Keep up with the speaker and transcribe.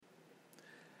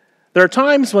There are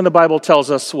times when the Bible tells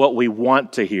us what we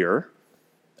want to hear,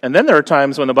 and then there are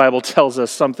times when the Bible tells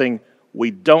us something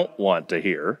we don't want to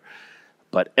hear.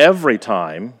 But every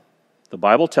time, the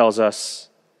Bible tells us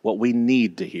what we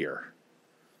need to hear.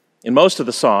 In most of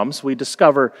the Psalms, we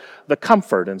discover the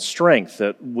comfort and strength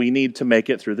that we need to make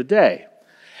it through the day.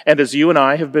 And as you and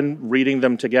I have been reading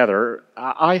them together,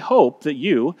 I hope that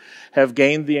you have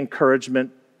gained the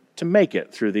encouragement to make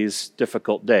it through these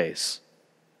difficult days.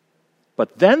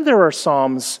 But then there are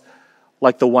Psalms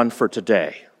like the one for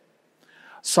today.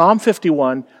 Psalm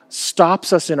 51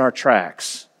 stops us in our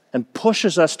tracks and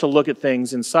pushes us to look at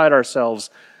things inside ourselves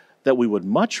that we would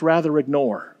much rather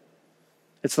ignore.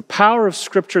 It's the power of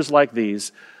scriptures like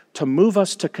these to move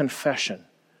us to confession,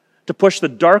 to push the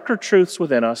darker truths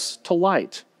within us to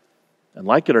light. And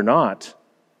like it or not,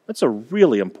 that's a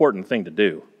really important thing to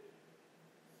do.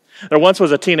 There once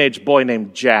was a teenage boy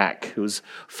named Jack, whose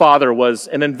father was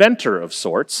an inventor of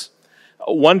sorts.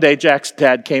 One day, Jack's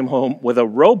dad came home with a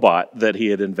robot that he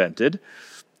had invented.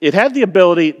 It had the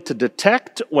ability to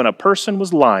detect when a person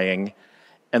was lying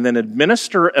and then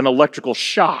administer an electrical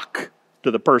shock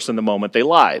to the person the moment they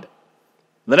lied.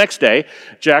 The next day,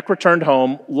 Jack returned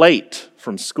home late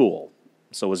from school.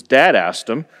 So his dad asked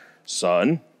him,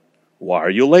 "Son, why are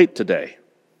you late today?"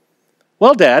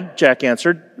 "Well, Dad," Jack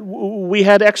answered, "we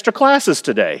had extra classes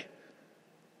today."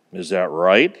 "Is that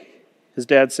right?" his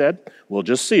dad said. "We'll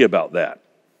just see about that."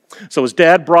 So his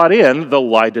dad brought in the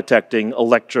lie-detecting,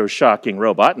 electroshocking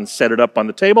robot and set it up on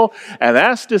the table and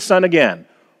asked his son again,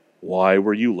 "Why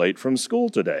were you late from school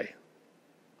today?"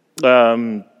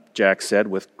 Jack said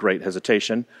with great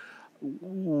hesitation,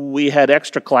 "We had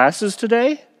extra classes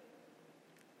today?"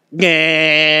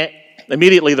 "Gah."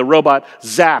 Immediately, the robot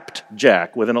zapped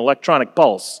Jack with an electronic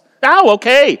pulse. "Oh,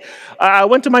 okay. I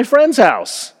went to my friend's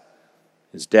house."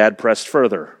 His dad pressed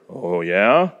further. "Oh,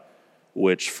 yeah?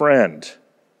 Which friend?"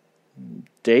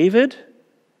 "David?"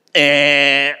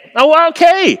 "Oh,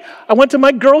 okay. I went to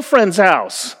my girlfriend's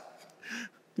house."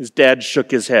 His dad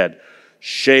shook his head.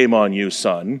 "Shame on you,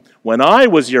 son. When I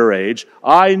was your age,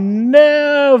 I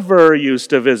never used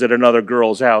to visit another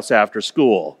girl's house after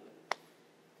school."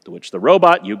 To which the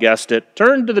robot, you guessed it,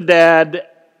 turned to the dad.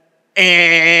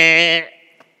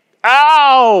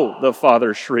 "Ow!" the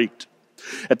father shrieked.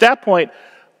 At that point,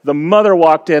 the mother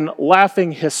walked in,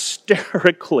 laughing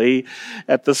hysterically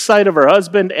at the sight of her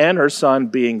husband and her son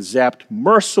being zapped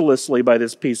mercilessly by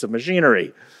this piece of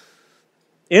machinery.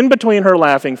 In between her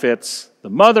laughing fits,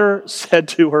 the mother said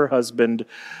to her husband,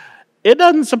 "It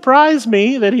doesn't surprise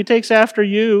me that he takes after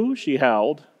you," she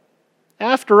howled.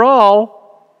 "After all,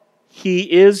 he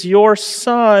is your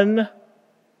son."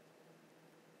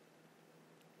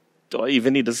 Do I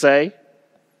even need to say?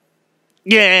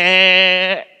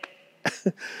 Yeah.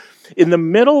 In the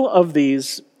middle of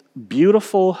these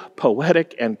beautiful,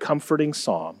 poetic, and comforting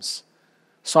psalms,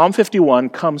 Psalm 51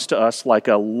 comes to us like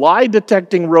a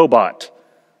lie-detecting robot,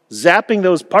 zapping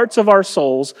those parts of our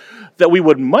souls that we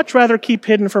would much rather keep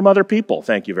hidden from other people.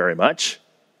 Thank you very much.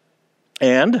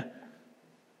 And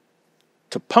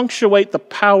to punctuate the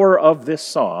power of this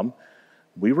psalm,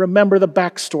 we remember the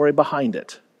backstory behind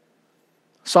it.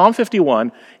 Psalm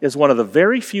 51 is one of the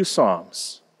very few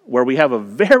psalms where we have a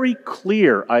very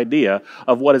clear idea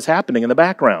of what is happening in the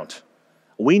background.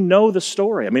 We know the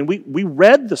story. I mean, we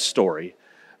read the story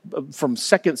from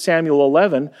 2 Samuel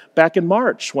 11 back in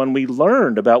March when we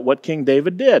learned about what King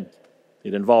David did.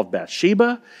 It involved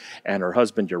Bathsheba and her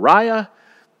husband Uriah.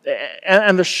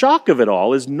 And the shock of it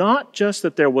all is not just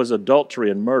that there was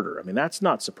adultery and murder. I mean, that's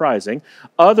not surprising.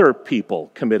 Other people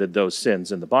committed those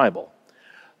sins in the Bible.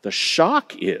 The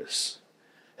shock is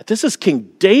that this is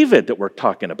King David that we're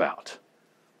talking about.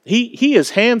 He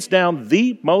is hands down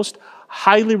the most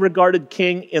highly regarded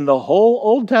king in the whole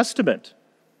Old Testament.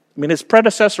 I mean, his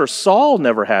predecessor Saul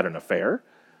never had an affair.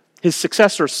 His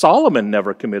successor Solomon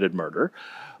never committed murder.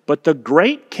 But the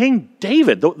great King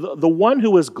David, the one who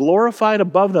was glorified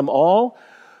above them all,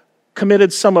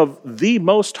 committed some of the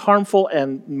most harmful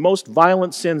and most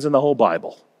violent sins in the whole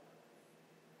Bible.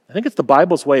 I think it's the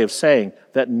Bible's way of saying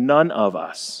that none of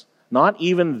us, not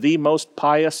even the most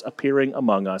pious appearing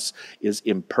among us, is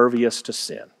impervious to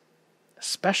sin,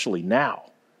 especially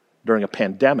now during a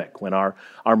pandemic when our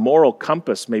moral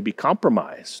compass may be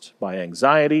compromised by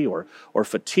anxiety or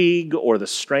fatigue or the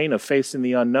strain of facing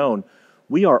the unknown.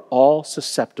 We are all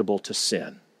susceptible to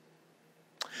sin.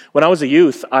 When I was a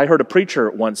youth, I heard a preacher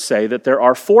once say that there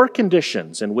are 4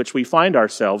 conditions in which we find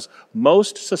ourselves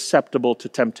most susceptible to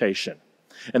temptation.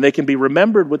 And they can be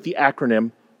remembered with the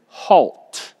acronym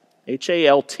HALT,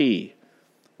 H-A-L-T.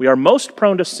 We are most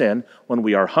prone to sin when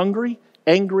we are hungry,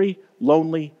 angry,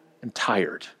 lonely, and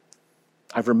tired.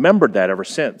 I've remembered that ever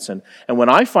since. And when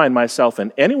I find myself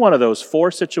in any one of those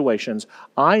four situations,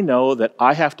 I know that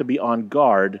I have to be on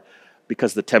guard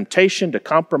because the temptation to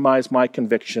compromise my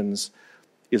convictions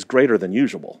is greater than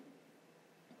usual.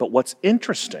 But what's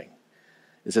interesting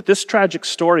is that this tragic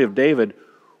story of David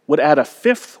would add a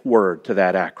fifth word to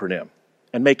that acronym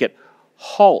and make it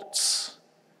halts.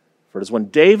 For it is when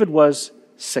David was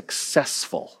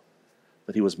successful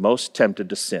that he was most tempted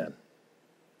to sin.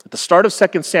 At the start of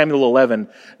 2 Samuel 11,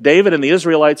 David and the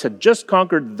Israelites had just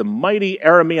conquered the mighty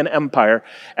Aramean Empire,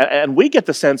 and we get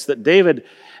the sense that David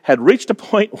had reached a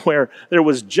point where there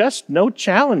was just no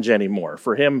challenge anymore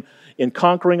for him in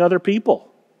conquering other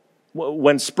people.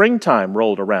 When springtime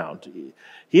rolled around,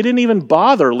 he didn't even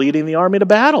bother leading the army to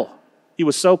battle. He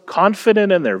was so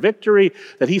confident in their victory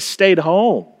that he stayed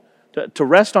home to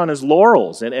rest on his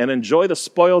laurels and enjoy the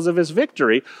spoils of his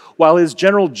victory, while his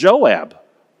general Joab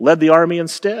led the army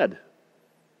instead.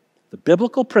 The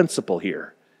biblical principle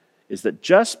here is that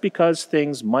just because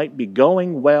things might be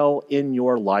going well in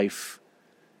your life,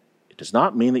 it does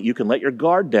not mean that you can let your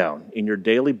guard down in your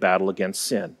daily battle against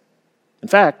sin. In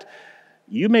fact,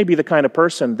 you may be the kind of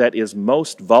person that is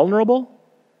most vulnerable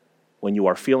when you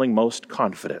are feeling most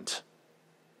confident.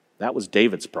 That was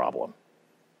David's problem.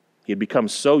 He had become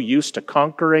so used to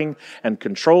conquering and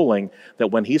controlling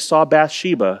that when he saw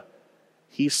Bathsheba,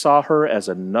 he saw her as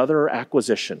another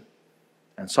acquisition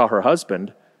and saw her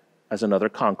husband as another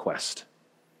conquest.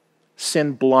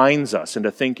 Sin blinds us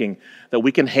into thinking that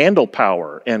we can handle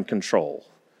power and control.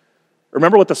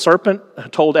 Remember what the serpent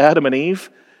told Adam and Eve?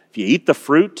 If you eat the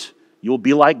fruit, you will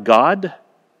be like God.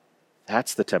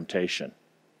 That's the temptation.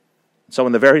 So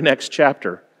in the very next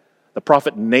chapter, the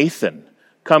prophet Nathan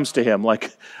comes to him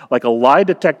like a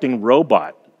lie-detecting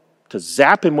robot to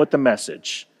zap him with the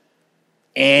message.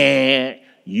 And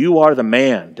you are the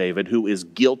man, David, who is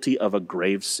guilty of a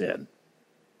grave sin.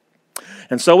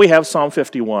 And so we have Psalm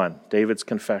 51, David's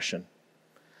confession.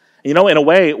 You know, in a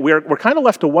way, we're kind of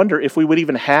left to wonder if we would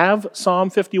even have Psalm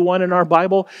 51 in our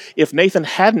Bible if Nathan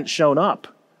hadn't shown up.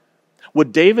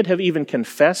 Would David have even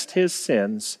confessed his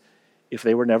sins if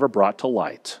they were never brought to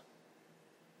light?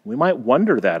 We might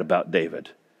wonder that about David,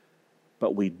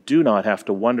 but we do not have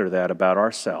to wonder that about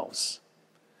ourselves.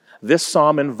 This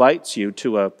psalm invites you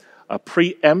to a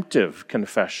preemptive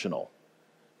confessional,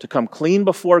 to come clean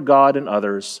before God and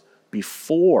others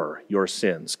before your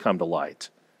sins come to light.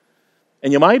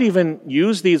 And you might even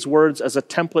use these words as a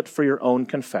template for your own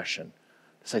confession.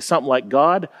 Say something like,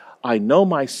 God, I know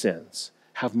my sins.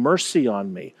 Have mercy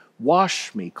on me.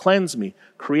 Wash me, cleanse me,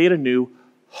 create a new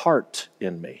heart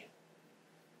in me.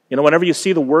 You know, whenever you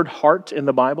see the word heart in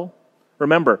the Bible,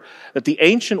 remember that the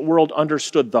ancient world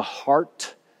understood the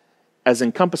heart as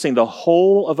encompassing the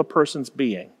whole of a person's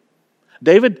being.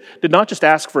 David did not just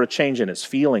ask for a change in his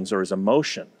feelings or his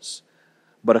emotions,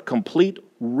 but a complete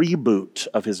reboot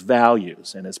of his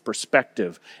values and his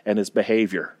perspective and his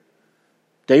behavior.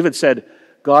 David said,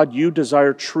 God, you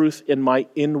desire truth in my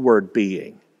inward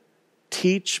being.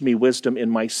 Teach me wisdom in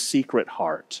my secret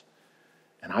heart.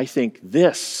 And I think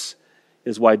this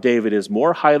is why David is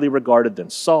more highly regarded than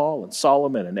Saul and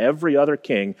Solomon and every other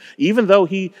king, even though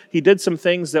he did some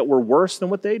things that were worse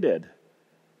than what they did,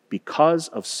 because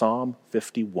of Psalm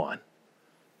 51.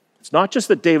 It's not just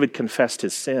that David confessed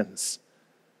his sins.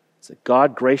 It's that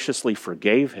God graciously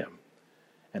forgave him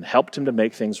and helped him to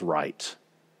make things right.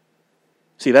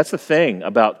 See, that's the thing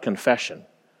about confession.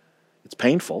 It's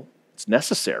painful, it's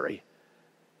necessary,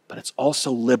 but it's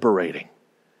also liberating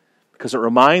because it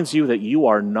reminds you that you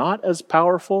are not as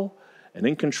powerful and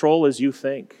in control as you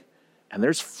think, and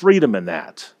there's freedom in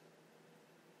that.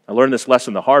 I learned this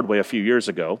lesson the hard way a few years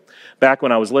ago. Back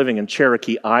when I was living in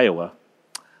Cherokee, Iowa,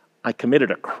 I committed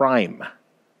a crime. The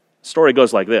story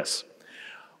goes like this.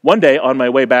 One day on my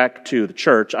way back to the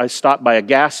church, I stopped by a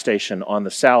gas station on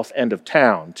the south end of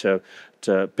town to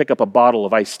pick up a bottle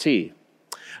of iced tea.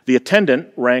 The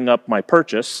attendant rang up my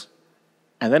purchase,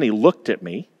 and then he looked at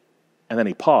me, and then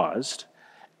he paused,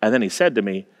 and then he said to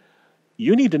me,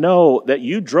 "You need to know that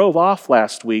you drove off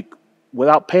last week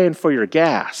without paying for your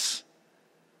gas."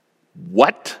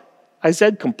 "What?" I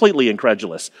said, completely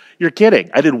incredulous. "You're kidding.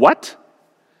 I did what?"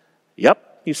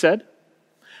 "Yep," he said.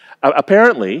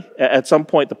 Apparently, at some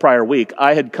point the prior week,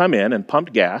 I had come in and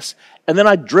pumped gas, and then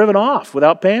I'd driven off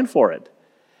without paying for it.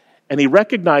 And he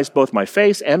recognized both my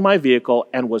face and my vehicle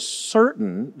and was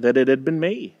certain that it had been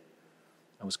me.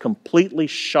 I was completely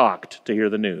shocked to hear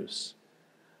the news.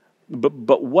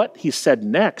 But what he said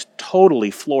next totally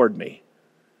floored me.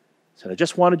 He said, "I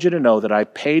just wanted you to know that I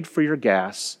paid for your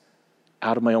gas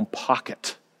out of my own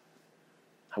pocket."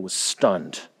 I was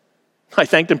stunned. I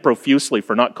thanked him profusely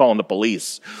for not calling the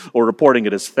police or reporting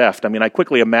it as theft. I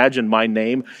quickly imagined my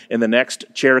name in the next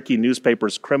Cherokee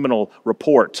newspaper's criminal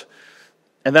report.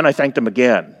 And then I thanked him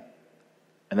again.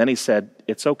 And then he said,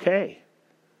 "It's okay.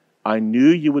 I knew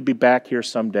you would be back here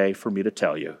someday for me to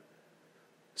tell you.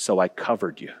 So I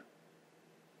covered you."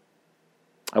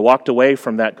 I walked away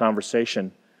from that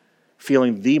conversation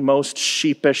feeling the most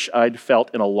sheepish I'd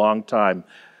felt in a long time,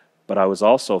 but I was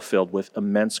also filled with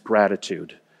immense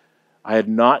gratitude. I had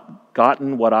not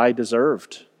gotten what I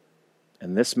deserved,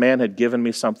 and this man had given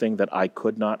me something that I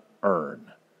could not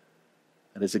earn.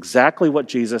 That is exactly what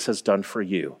Jesus has done for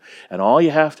you, and all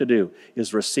you have to do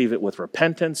is receive it with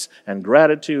repentance and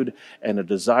gratitude and a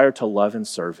desire to love and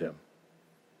serve him.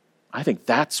 I think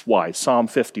that's why Psalm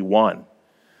 51,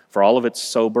 for all of its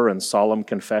sober and solemn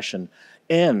confession,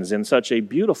 ends in such a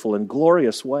beautiful and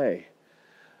glorious way.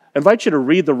 I invite you to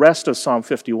read the rest of Psalm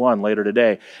 51 later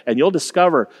today, and you'll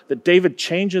discover that David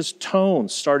changes tone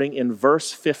starting in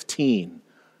verse 15.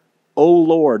 "O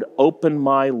Lord, open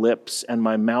my lips, and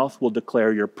my mouth will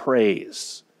declare your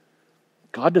praise."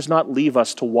 God does not leave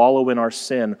us to wallow in our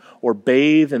sin or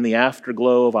bathe in the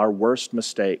afterglow of our worst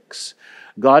mistakes.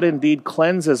 God indeed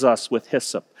cleanses us with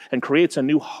hyssop and creates a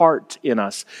new heart in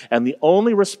us. And the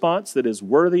only response that is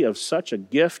worthy of such a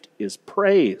gift is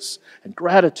praise and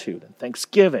gratitude and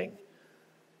thanksgiving.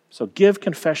 So give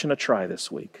confession a try this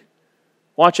week.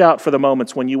 Watch out for the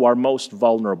moments when you are most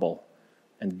vulnerable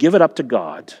and give it up to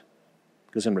God,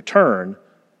 because in return,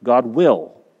 God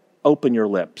will open your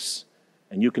lips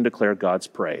and you can declare God's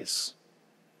praise.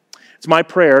 It's my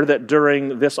prayer that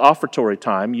during this offertory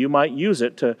time, you might use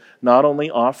it to not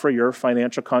only offer your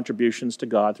financial contributions to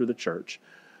God through the church,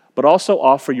 but also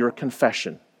offer your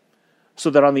confession,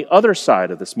 so that on the other side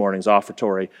of this morning's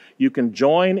offertory, you can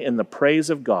join in the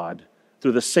praise of God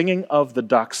through the singing of the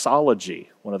doxology,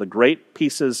 one of the great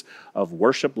pieces of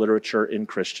worship literature in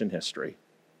Christian history.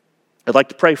 I'd like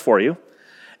to pray for you,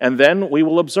 and then we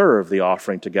will observe the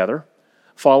offering together,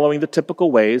 following the typical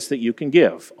ways that you can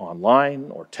give, online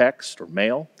or text or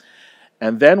mail.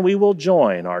 And then we will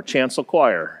join our chancel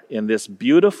choir in this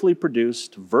beautifully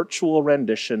produced virtual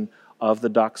rendition of the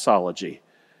doxology,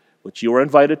 which you are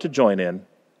invited to join in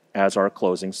as our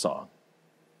closing song.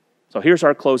 So here's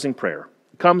our closing prayer.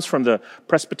 It comes from the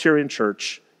Presbyterian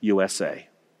Church, USA.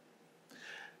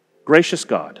 Gracious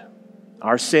God,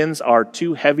 our sins are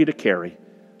too heavy to carry,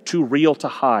 too real to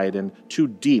hide, and too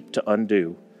deep to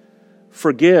undo.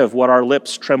 Forgive what our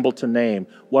lips tremble to name,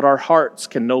 what our hearts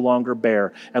can no longer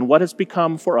bear, and what has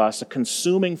become for us a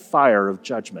consuming fire of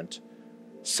judgment.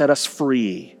 Set us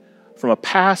free from a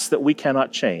past that we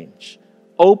cannot change.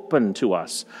 Open to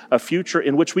us a future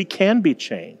in which we can be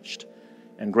changed,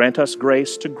 and grant us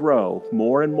grace to grow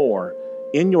more and more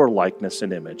in your likeness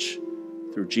and image.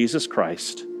 Through Jesus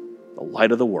Christ, the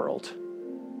light of the world.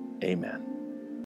 Amen.